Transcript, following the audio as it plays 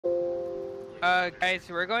Guys,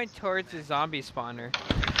 we're going towards the zombie spawner.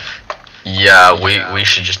 Yeah, we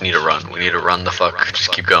should just need to run. We need to run the fuck.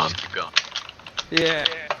 Just keep going. Yeah.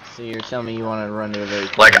 So you're telling me you want to run to a very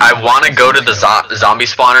Like, I want to go to the zombie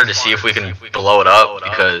spawner to see if we can blow it up,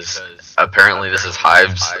 because apparently this is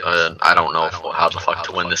hives. I don't know how the fuck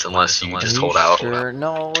to win this unless you just hold out. Sure?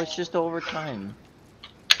 No, it's just overtime.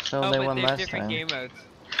 So they but won there's last different time. game modes.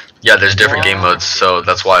 Yeah, there's different game modes, so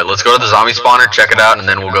that's why. Let's go to the zombie spawner, check it out, and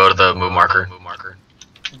then we'll go to the move marker.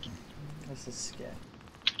 This is scary.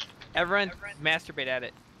 Everyone masturbate at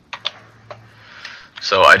it.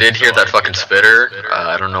 So I did hear that fucking spitter.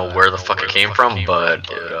 I don't know where the fuck it came from, but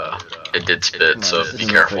it did spit, so be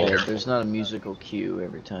careful. There's not a musical cue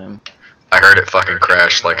every time. I heard it fucking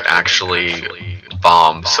crash, like actually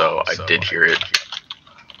bomb, so I did hear it.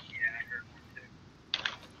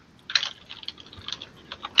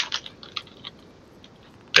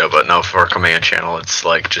 Yeah, but no, for our command channel, it's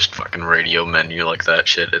like just fucking radio menu like that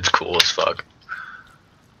shit. It's cool as fuck.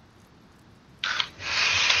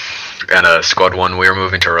 And Squad 1, we're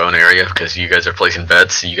moving to our own area because you guys are placing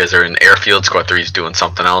bets. You guys are in airfield, Squad 3 is doing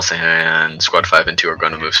something else, and Squad 5 and 2 are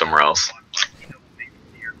going to move somewhere else.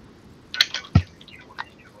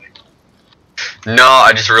 No,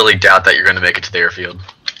 I just really doubt that you're going to make it to the airfield.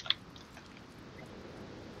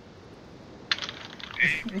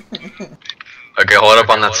 Okay, hold up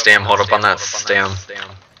on that stam, hold up on that stam.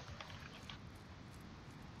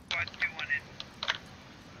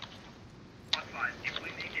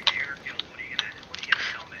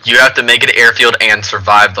 You have to make it to airfield and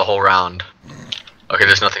survive the whole round. Okay,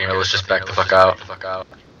 there's nothing here, let's just back the fuck out.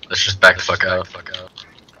 Let's just back the fuck out.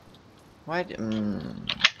 Why?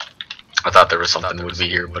 I thought there was something that would be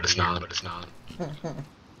here, but it's not.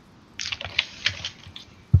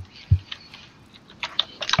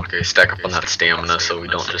 Okay, stack up on that stamina so we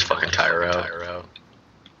don't just fucking tire out.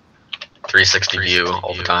 360 view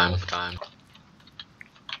all the time.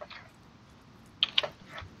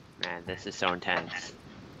 Man, this is so intense.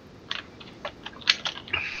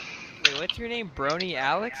 Wait, what's your name? Brony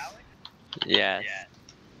Alex? Yes.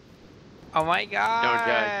 Oh my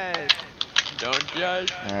god! Don't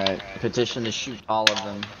judge. Alright, petition to shoot all of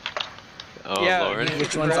them. Oh Yeah, lord.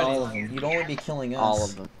 Which one's all of them? You'd only be killing us. All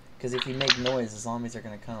of them. Because if you make noise, the zombies are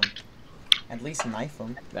gonna come. At least knife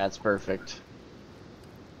them. That's perfect.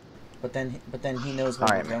 But then he knows where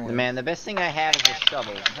Alright, we're going. man, the best thing I have is a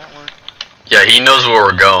shovel. Does that work? Yeah, he knows where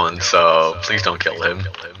we're going, so please don't kill him.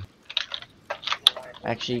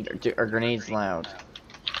 Actually, are grenades loud?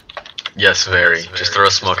 Yes, very. Just throw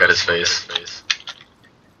smoke at his face.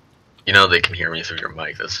 You know they can hear me through your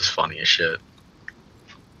mic, this is funny as shit.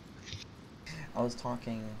 I was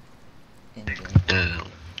talking in game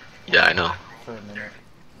Yeah, I know. for a minute.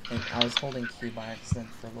 And I was holding Q by accident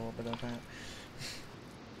for a little bit of that.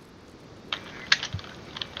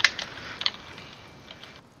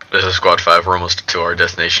 This is Squad 5, we're almost to our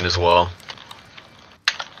destination as well.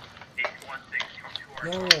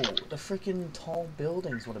 Yo, the freaking tall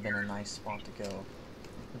buildings would have been a nice spot to go.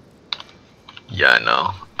 Yeah, I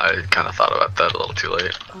know. I kind of thought about that a little too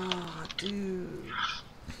late. Ah, dude.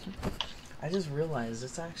 I just realized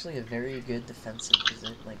it's actually a very good defensive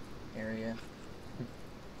area.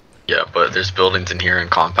 Yeah, but there's buildings in here and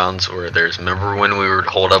compounds where there's... Remember when we would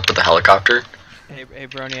hold up with the helicopter? Hey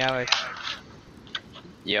Brony Alex.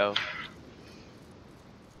 Yo.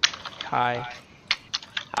 Hi.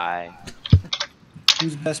 Hi.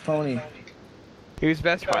 Who's best pony? Who's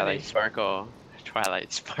best Twilight buddy? Sparkle.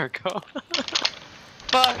 Twilight Sparkle.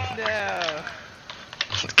 Fuck no!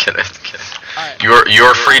 Get it. Alright.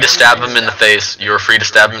 You're free to stab him in the face. You're free to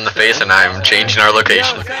stab him in the face, and I'm changing our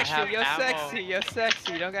location. Yo, sexy, have yo, ammo. sexy, yo,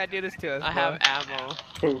 sexy. You don't gotta do this to us. I bro. have ammo.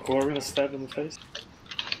 Who are we gonna stab in the face?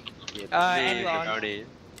 And long. Brody.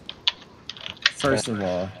 First of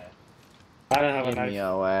all, I don't have a Give me knife.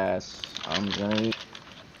 your ass. I'm gonna eat.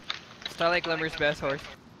 Starlight Glimmer's best horse.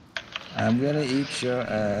 I'm gonna eat your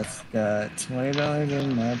ass. Got $20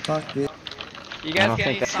 in my pocket. You I guys don't got think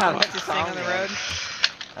any that's songs how to sing on the road?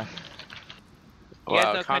 You guys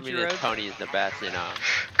Well, know Country Communist Road? Pony is the best, you know.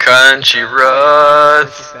 Country What's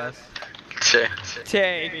roads the best?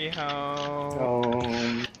 Take me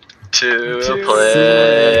home. to a To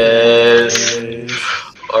place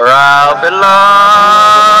where I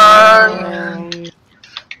belong.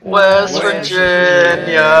 West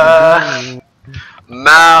Virginia,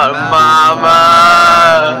 Mountain Mama,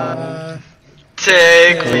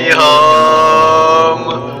 take me home.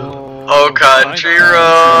 Oh, country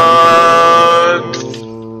roads.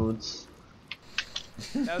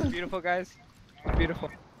 That was beautiful, guys. Beautiful.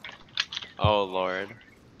 Oh lord.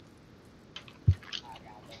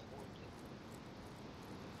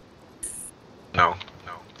 No.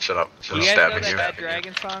 Shut up. Shut You up. guys know Stabbing that you. Bad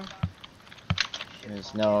Dragon song?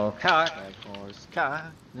 There's no cock, horse cock.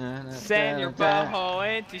 Na, na, Send da, your da.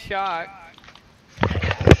 butthole into shock.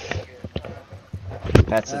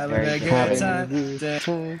 That's a Having very a good good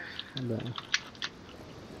one. time.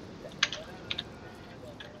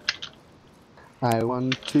 I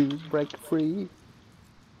want to break free.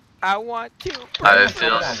 I want to. I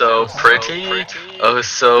feel so pretty. Oh,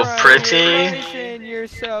 so pretty. Imagine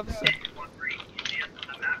yourself.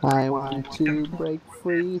 I want to break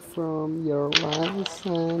free from your lies.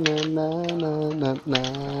 Na, na, na, na, na.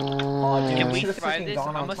 Aw, dude, Can we we should've survive freaking this?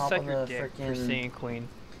 gone on I'ma top suck of your the dick for frickin'- seeing Queen.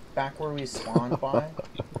 Back where we spawned by.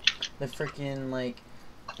 The freaking like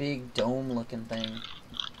big dome looking thing.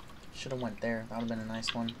 Should have went there. That would have been a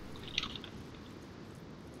nice one.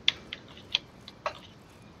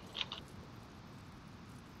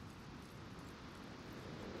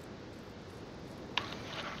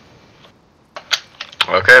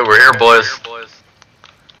 Okay, we're here, boys.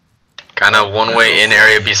 Kind of one way in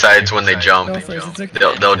area besides when they jump. Go first, it's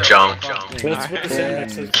okay. They'll jump. Let's put the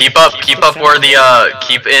sandbags. Keep up where the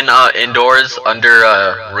keep in indoors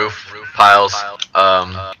under roof piles.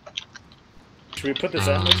 Should we put the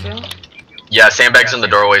sandbags down? Yeah, sandbags in the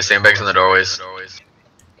doorways. Sandbags in the doorways.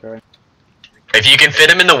 Okay. If you can fit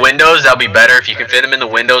them in the windows, that'll be better. If you can fit them in the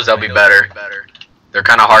windows, that'll be better. They're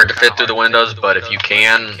kind of hard to fit through the windows, but if you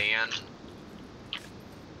can,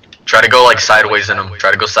 try to go like sideways in them.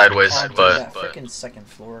 Try to go sideways, Oh, dude, but that freaking second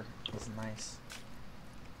floor is nice.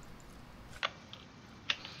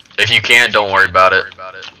 if you can't, don't worry about it.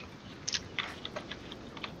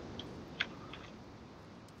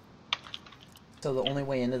 So the only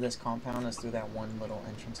way into this compound is through that one little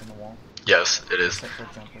entrance in the wall. Yes, it is. Except for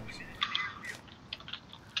jumpers.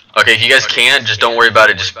 Okay, if you guys can't, just don't worry about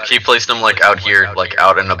it. Just keep placing them like out here, like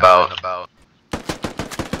out and about.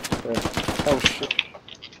 Oh shit.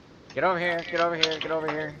 Get over here, get over here, get over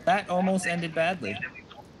here. That almost ended badly.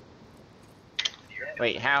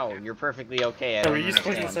 Wait, how? You're perfectly okay. I Are don't we just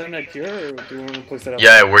placing the understand. sandbag here, or do we want to place that up?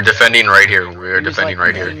 Yeah, we're defending right here. We're You just defending like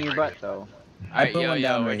right kicking here. your butt, though. I Alright, put one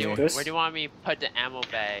down where right do here. This? where do you want me to put the ammo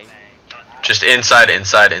bag? Just inside.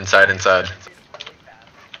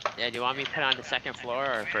 Yeah, do you want me to put it on the second floor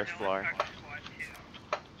or first floor?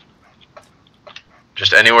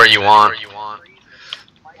 Just anywhere you want.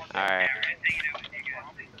 Alright.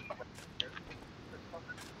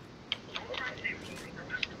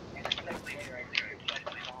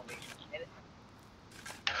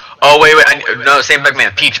 Oh wait, no, same bag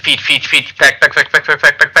man. Peach.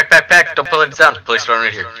 Pack. Don't pull it down. Place it on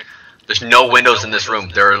right here. There's no windows in this room.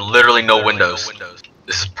 There are literally no windows.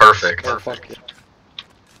 This is perfect. Oh, fuck yeah.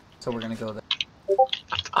 So we're gonna go there.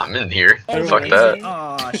 I'm in here. Oh, Fuck easy. that.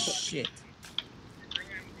 Aw, shit.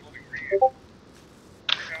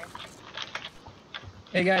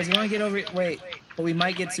 Hey guys, you wanna get over? Wait, but we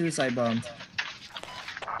might get suicide bombed.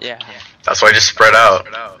 Yeah. That's why I just spread out.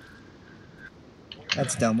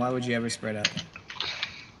 That's dumb. Why would you ever spread out?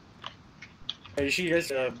 Hey, you should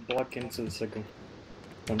guys block into the second.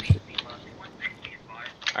 Some shit.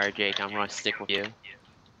 Alright, Jake, I'm gonna stick with you.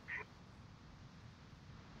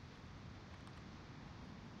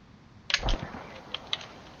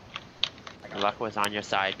 Luck was on your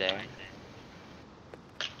side there.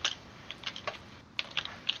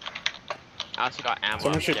 I also got ammo.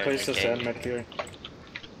 Someone should upstairs, place the okay? sandbag here.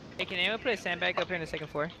 Hey, can anyone put a sandbag up here in the second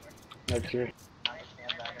floor? Like here.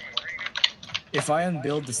 If I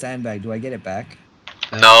unbuild the sandbag, do I get it back?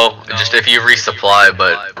 No, just if you resupply,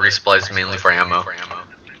 but resupply is mainly for ammo.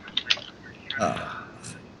 Oh.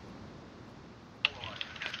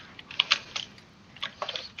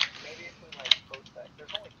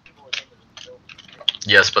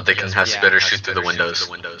 Yes, but they can have Yeah, spitters shoot through the windows.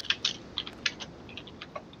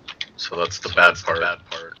 So that's the bad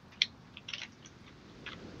part.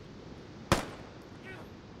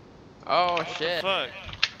 Oh shit. Fuck.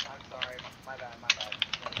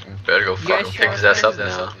 You better go fucking pick his ass up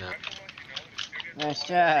now. Nice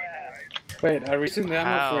job. Wait, are we using the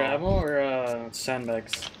ammo for Ow. ammo or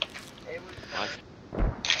sandbags?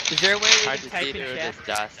 Is there a way we Hard can to type see in through chat? this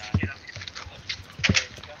dust.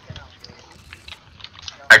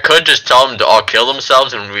 I could just tell them to all kill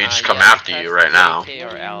themselves and we just come Yeah, after press you right now. K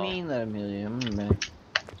What or do L. you mean that, Amelia? Man.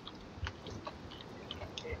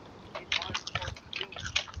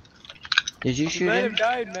 Did you shoot Let him? him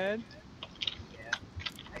died, man.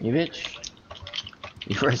 You bitch.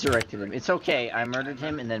 You resurrected him. It's okay. I murdered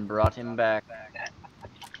him and then brought him back.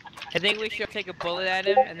 I think we should take a bullet at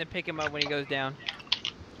him and then pick him up when he goes down.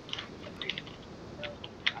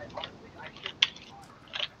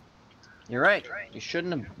 You're right. You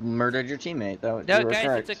shouldn't have murdered your teammate. Though. No, You were guys,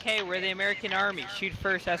 correct. it's okay. We're the American Army. Shoot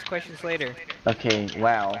first, ask questions later. Okay,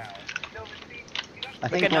 wow. I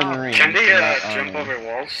think at we're now. Marines. Can they not jump Army. over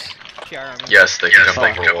walls? Army. Yes, they can jump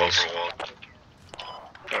over walls.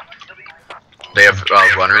 They have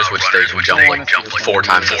runners, which they can jump like 4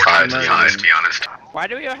 times as high, to be honest. Why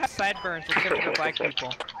do we all have sideburns except for the black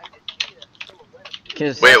people?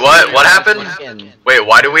 Wait, What happened? Wait,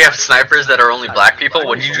 why do we have snipers that are only black people?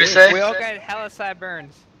 What did you just say? We all got hella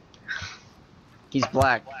sideburns. He's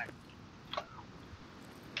black.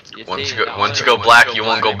 Once you go black, you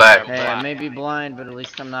won't go back. Hey, I may be blind, but at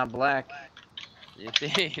least I'm not black. You see,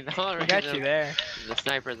 the only We got you reason there. the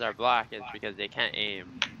snipers are black is because they can't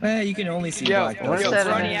aim. Eh, you can only see Yo, black. What's Yo, that have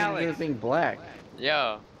Ronnie anything to do Alex. with being black?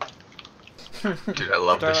 Yo, Dude, I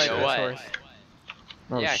love this Starlight shit. Yo, what? horse.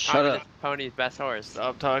 Oh, yeah, shut Communist up. Pony's best horse.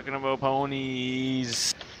 Stop talking about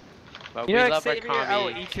ponies. But You we know, love our Xavier, I will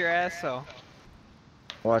commie. eat your ass, so.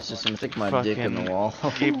 Watch this and stick my dick in the Fucking wall.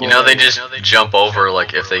 You know, they just jump over,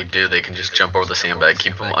 like, if they do, they can just jump over the sandbag,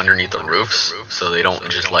 keep them underneath the roofs, so they don't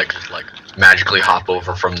just, like magically hop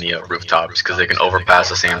over from the rooftops, because they can overpass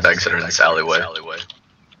the sandbags that are in this alleyway.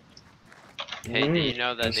 Hey, do you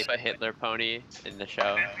know that they put Hitler Pony in the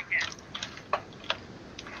show?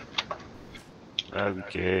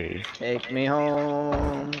 Okay. Take me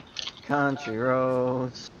home, country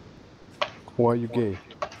roads. Why are you gay?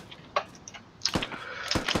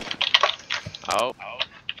 Oh.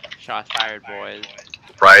 Shots fired, boys.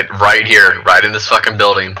 Right here, right in this fucking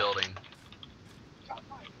building.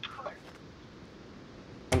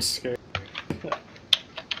 I'm scared.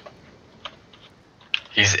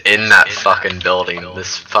 He's in that fucking building,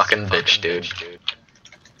 this fucking bitch, dude.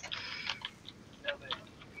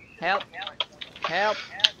 Help! Help!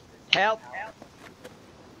 Help!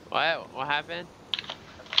 What? What happened?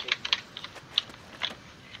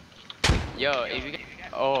 Yo, if you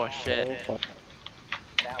oh shit.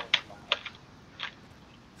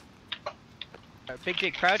 Big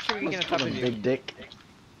Dick Crouch, or are you gonna top of you? Big dick.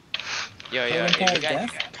 Yo, Someone if call you guys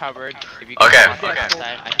death? covered, if you Okay, guys walk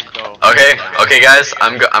outside, I can go. Okay, guys,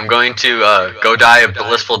 I'm going to go die a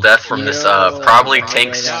blissful death from this probably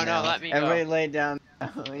tanks. No, no, let me go. Everybody lay down.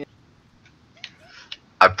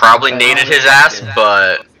 I probably naded his ass,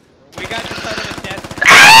 but We got the son of a death.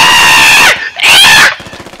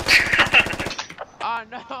 Oh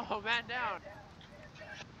no, man down.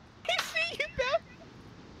 I see you, man.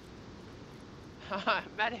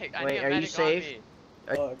 Medic, I Wait, need a are you medic safe?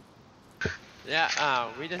 on me. Yeah,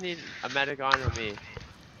 we just need a medic on me.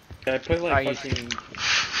 I put Are like you- fucking.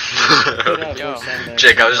 Yo.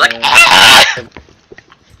 Jake, I was like,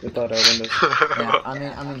 Without our windows.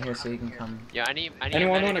 Yeah, I'm in here so you can come. Yeah, I need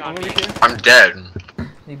Anyone a wanna medic come on over me. here? I'm dead.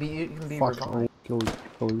 You can be Fuck, I revived. will kill you.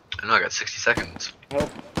 Kill you. I know I got 60 seconds. Help.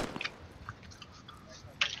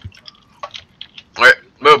 Wait,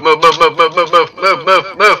 move, run!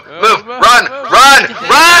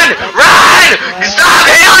 Stop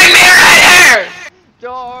healing me right here!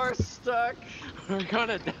 Door stuck. We're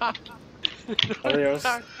gonna die. Adios.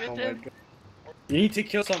 Dark Oh my bitches. god. You need to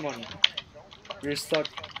kill someone. You're stuck.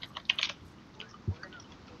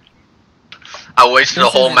 I wasted a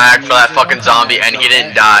whole mag for that fucking zombie and he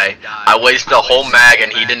didn't die. I wasted a whole mag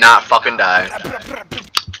and he did not fucking die.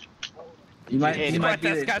 You might, Hey, you might be,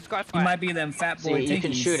 Squad, the, squad, squad, you squad. might be them fat boy See, you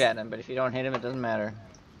can tinkies. shoot at him, but if you don't hit him, it doesn't matter.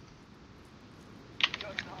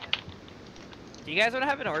 You guys wanna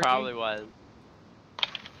have an orgy? Probably was. You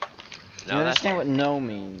No, that's understand what no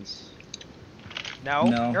means? No?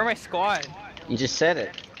 No. You're my squad. You just said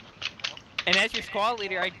it. And as your squad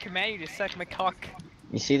leader, I command you to suck my cock.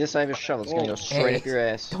 You see this? I have a shovel. It's gonna go straight Hey. up your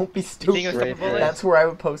ass. Don't be You think it was Straight a bullet? That's where I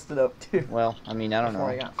would post it up too. Well, I mean, I don't Before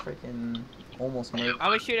I know. got freaking almost murdered. I'm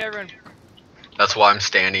gonna shoot everyone. That's why I'm Pull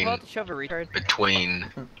standing out the shovel, retard. between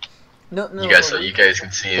No, no. you guys but so you guys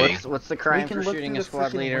can see me. What's the we crime can for look shooting through a the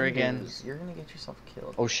squad freaking leader again? windows. You're gonna get yourself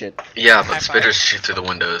killed. Oh shit. Yeah, High but five. spitters shoot through the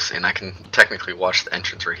windows and I can technically watch the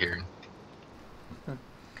entrance right here.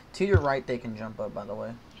 To your right, they can jump up. By the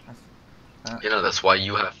way. You know, that's why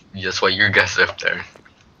you guys are up there.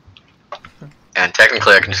 And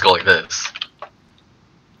technically I can just go like this.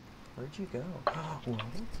 Where'd you go? What?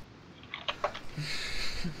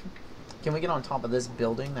 Can we get on top of this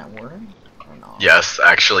building that we're in? Or not? Yes,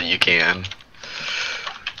 actually you can.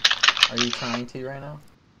 Are you trying to right now?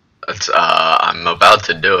 It's I'm about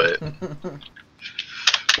to do it.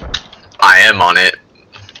 I am on it.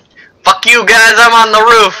 Fuck you guys, I'm on the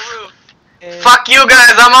roof! Fuck you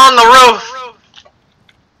guys, I'm on the roof!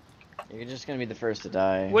 You're just gonna be the first to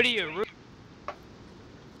die. What are you?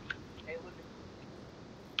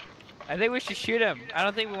 I think we should shoot him. I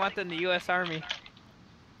don't think we want them in the U.S. Army.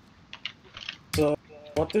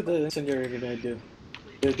 What did the incendiary grenade do?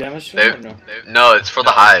 Did it damage to him or no? No, it's for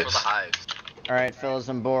the hives. Alright, fellas,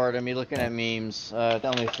 I'm bored. I'm looking at memes.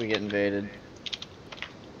 Tell me if we get invaded.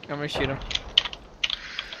 I'm gonna shoot him.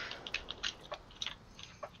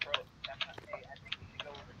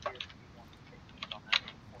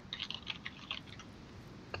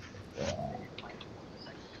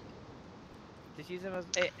 Just use him as.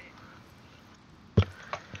 Hey.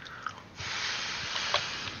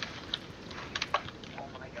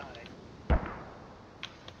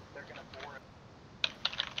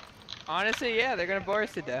 Honestly, yeah, they're gonna bore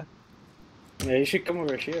us to death. Yeah, you should come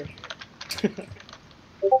over here.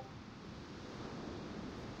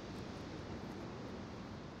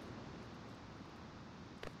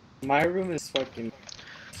 My room is fucking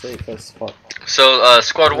safe as fuck. So,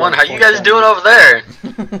 Squad 1, how you guys doing over there?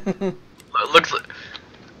 Looks like...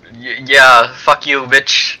 Yeah, fuck you,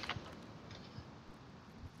 bitch.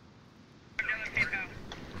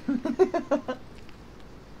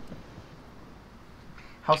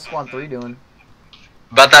 How's Squad 3 doing?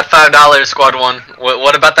 About that $5, Squad 1.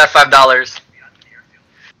 What about that $5?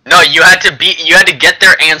 No, you had to get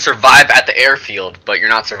there and survive at the airfield, but you're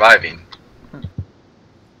not surviving.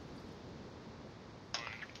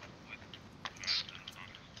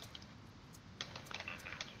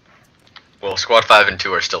 Well, Squad 5 and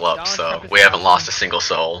 2 are still up, so we haven't lost a single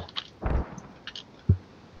soul.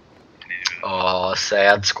 Oh,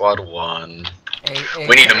 sad Squad 1.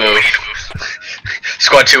 We need to move.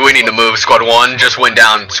 Squad 2, we need to move. Squad 1 just went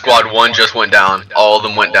down. Squad 1 just went down. All of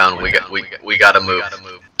them went down. We gotta move.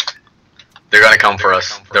 They're gonna come for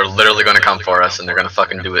us. They're literally gonna come for us, and they're gonna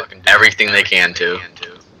fucking do it everything they can to.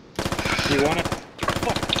 You wanna?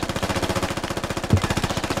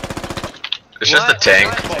 It's just a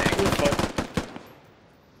tank.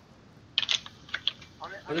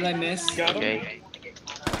 What did I miss? Got him. Okay.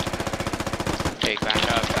 Okay,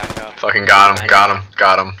 back up. Fucking got him.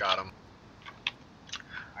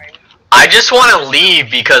 I just want to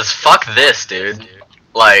leave because fuck this, dude.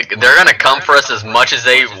 Like, they're gonna come for us as much as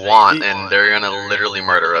they want, and they're gonna literally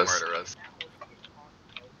murder us.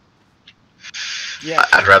 Yeah.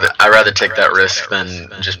 I'd rather take that risk than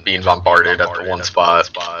just being bombarded at the one spot.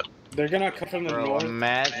 They're gonna come from the Bro, north.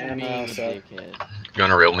 imagine and, being a south. dickhead. You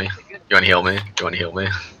wanna reel me? You wanna heal me? You wanna heal me?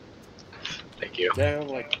 Thank you. They have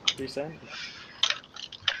like 3 cents.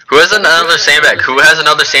 Who has another sandbag? Who has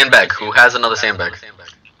another sandbag? Who has another sandbag?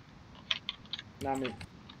 Not me.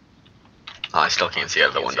 Oh, I still can't see out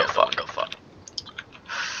of the window. Fuck.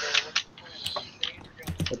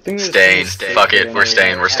 I think this Staying. is Fuck it. safe We're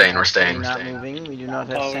staying. anyway. We're staying. We're not moving. We do not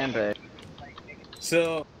have Oh. sandbag.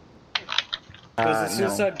 So, does the No.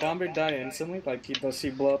 suicide bomber die instantly? Like, does he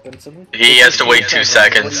blow up instantly? He has to wait 2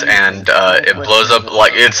 seconds, and it blows up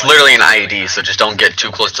like it's literally an IED. So just don't get too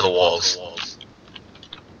close to the walls.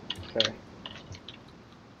 Okay.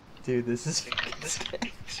 Dude, this is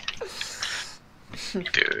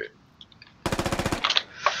Dude.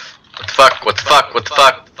 What the fuck?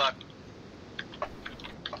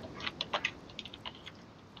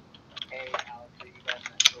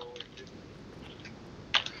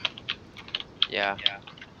 Yeah.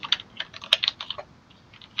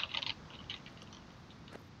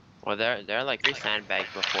 Well, they're like 3 sandbags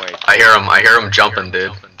before it. I hear him jumping,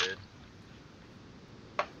 dude.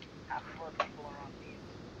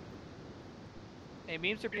 Hey,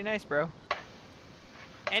 memes are pretty nice, bro.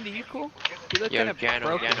 Andy, you cool? You look Yo, kind of Jano,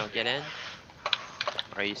 broken. get in.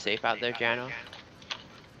 Are you safe out there, Jano?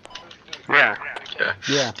 Yeah.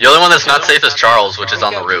 Yeah. The only one that's not safe is Charles, which is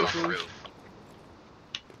on the roof.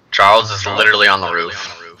 Charles is literally on the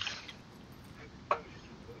roof.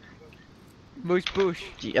 Moose boosh.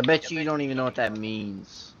 Gee, I bet you don't even know what that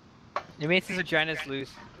means. It means his vagina's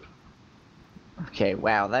loose. Okay,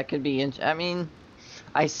 wow, that could be I mean,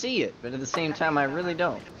 I see it, but at the same time, I really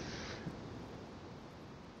don't.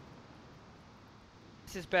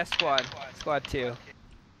 This is best squad. Squad 2.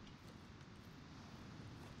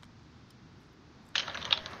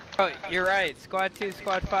 Oh, you're right. Squad 2,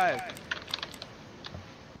 Squad 5.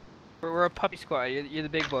 We're a puppy squad. You're the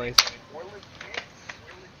big boys.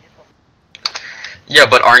 Yeah,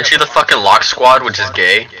 but aren't you the fucking lock squad, which is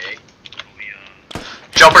gay?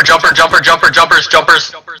 Jumpers. Charles,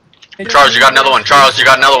 you got another one. Charles, you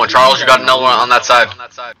got another one on that side.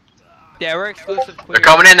 Yeah, we're exclusive. They're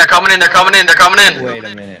coming in. Wait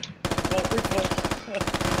a minute.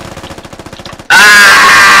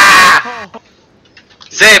 Ah!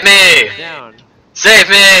 Save me! Down. Save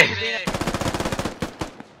me!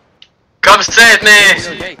 Come save me!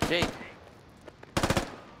 Yo, Jake.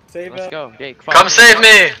 Save Let's up. go, Jake. Come save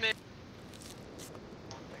me!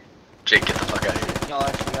 Jake, get the fuck out of here. Y'all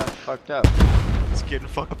actually got fucked up. getting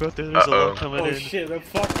fucked up out there. There's a lot coming Oh in. shit, the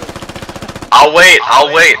fuck. I'll wait.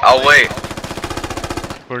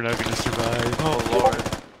 We're not gonna survive. Oh lord.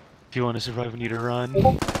 If you want to survive, we need to run.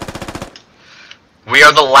 We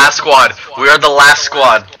are the last squad.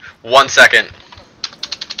 1 second.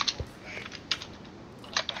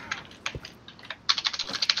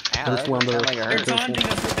 Ow, There's that one doesn't sound there. like a They're hurt. taunting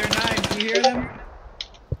us with their knives. Do you hear them?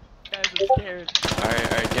 Guys, I'm scared.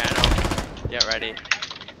 Alright, Dano. Get ready.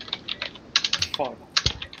 Fuck.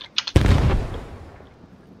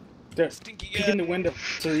 There, peek in the window.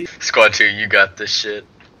 So he, Squad 2, you got this shit.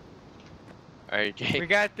 Alright, We Jake.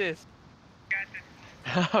 got this.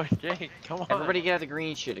 Oh, Jake, come on. Everybody get out the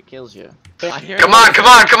green shit, it kills you. I hear Come you. on.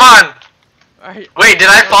 Alright. Wait, did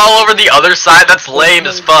I fall over the other side? That's lame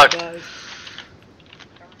as fuck. Come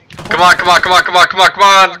on. Come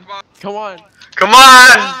on. Come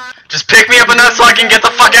on! Just pick me up enough so I can get the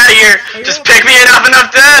fuck out of here! Just pick me enough to...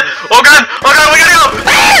 Oh god, we gotta go!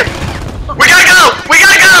 Ah! We gotta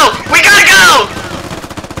go!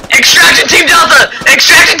 Extraction Team Delta!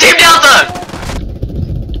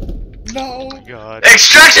 No! Oh my god.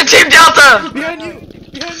 Extraction Team Delta! Behind you!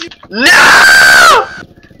 No!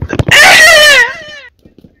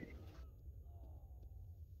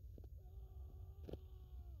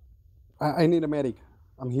 I need a medic.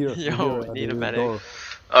 I'm here. I'm Yo, here we at need the a medic. door.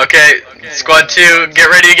 Okay, Squad 2, get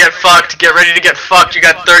ready to get fucked. You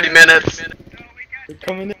got 30 minutes. They're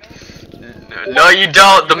coming in. No, you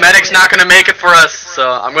don't. The medic's not gonna make it for us,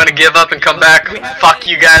 so I'm gonna give up and come back. Fuck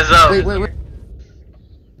you guys up. Wait.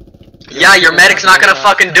 Yeah, your medic's not gonna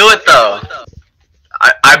fucking do it though.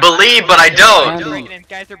 I believe, but I don't. They're breaking in.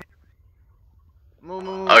 Guys, they're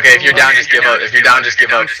Move. Okay, if you're down, just give up.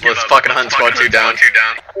 Let's fucking hunt Squad 2 down.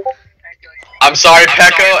 I'm sorry,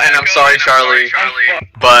 Pecco, and I'm sorry, Charlie,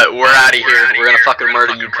 but we're out of here. We're gonna fucking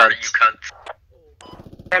murder you cunts.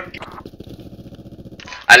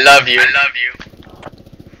 I love you.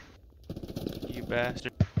 You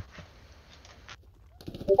bastard.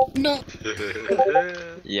 No!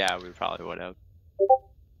 Yeah, we probably would have.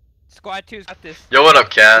 Squad 2's got this. Yo, what up,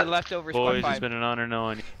 The cat? leftover Squad Boys, it's 5. been an honor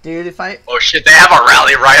knowing you. Dude, Oh shit, they have a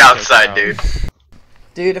rally right outside, dude.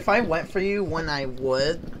 Dude, if I went for you when I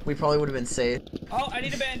would, we probably would have been safe. Oh, I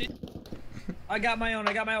need a bandage. I got my own.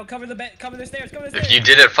 Cover the stairs. If you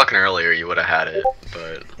did it fucking earlier, you would have had it,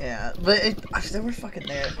 but... Yeah, but they were fucking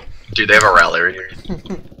there. Dude, they have a rally right here.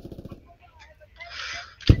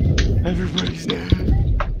 Everybody's dead.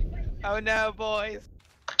 Oh no, boys.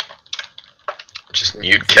 Just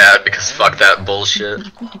mute cat, because fuck that bullshit.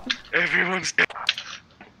 Everyone's dead.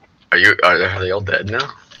 Are they all dead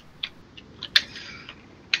now?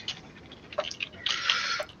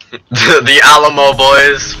 The Alamo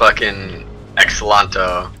boys, fucking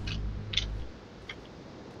excelento.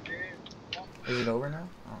 Is it over now?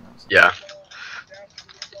 I don't know. Yeah.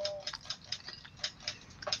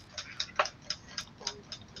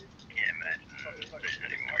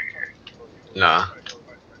 Nah.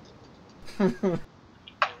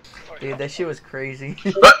 Dude, that shit was crazy.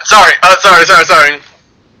 Sorry.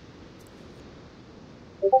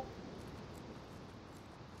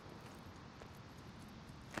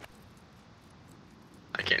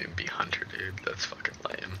 I can't even be Hunter, dude. That's fucking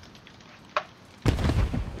lame.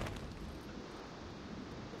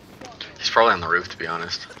 He's probably on the roof, to be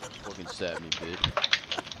honest. Fucking stab me,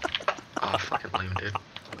 bitch. Oh, fucking lame, dude.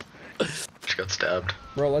 Just got stabbed.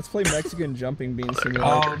 Bro, let's play Mexican Jumping Bean Simulator.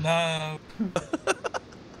 Oh no.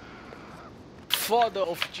 Father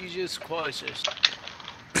of Jesus Christ.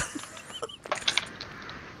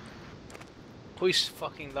 Please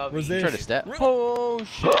fucking love Was me. this- Try to stab. Oh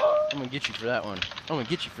shit. I'm gonna get you for that one.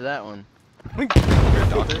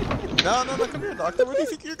 No, come here, doctor. Where do you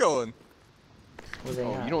think you're going?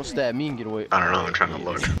 Oh, you don't stab me and get away. I don't know, I'm trying to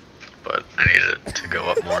look. But I need it to go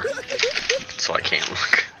up more. So I can't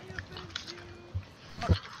look.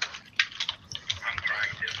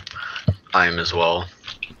 I am as well.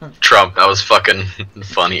 Trump, that was fucking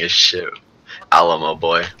funny as shit. Alamo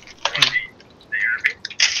boy.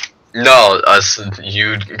 No,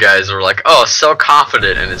 you guys were like, oh, so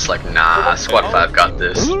confident, and it's like, nah, Squad 5 got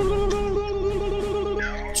this.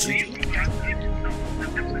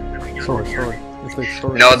 Sorry. It's like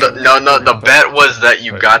sorry. No, the bet was that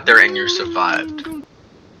you got there and you survived.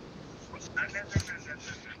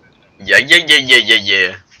 Yeah.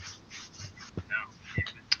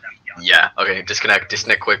 Yeah, okay, disconnect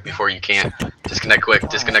quick before you can. Disconnect quick. I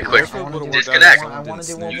wanna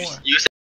do one more. You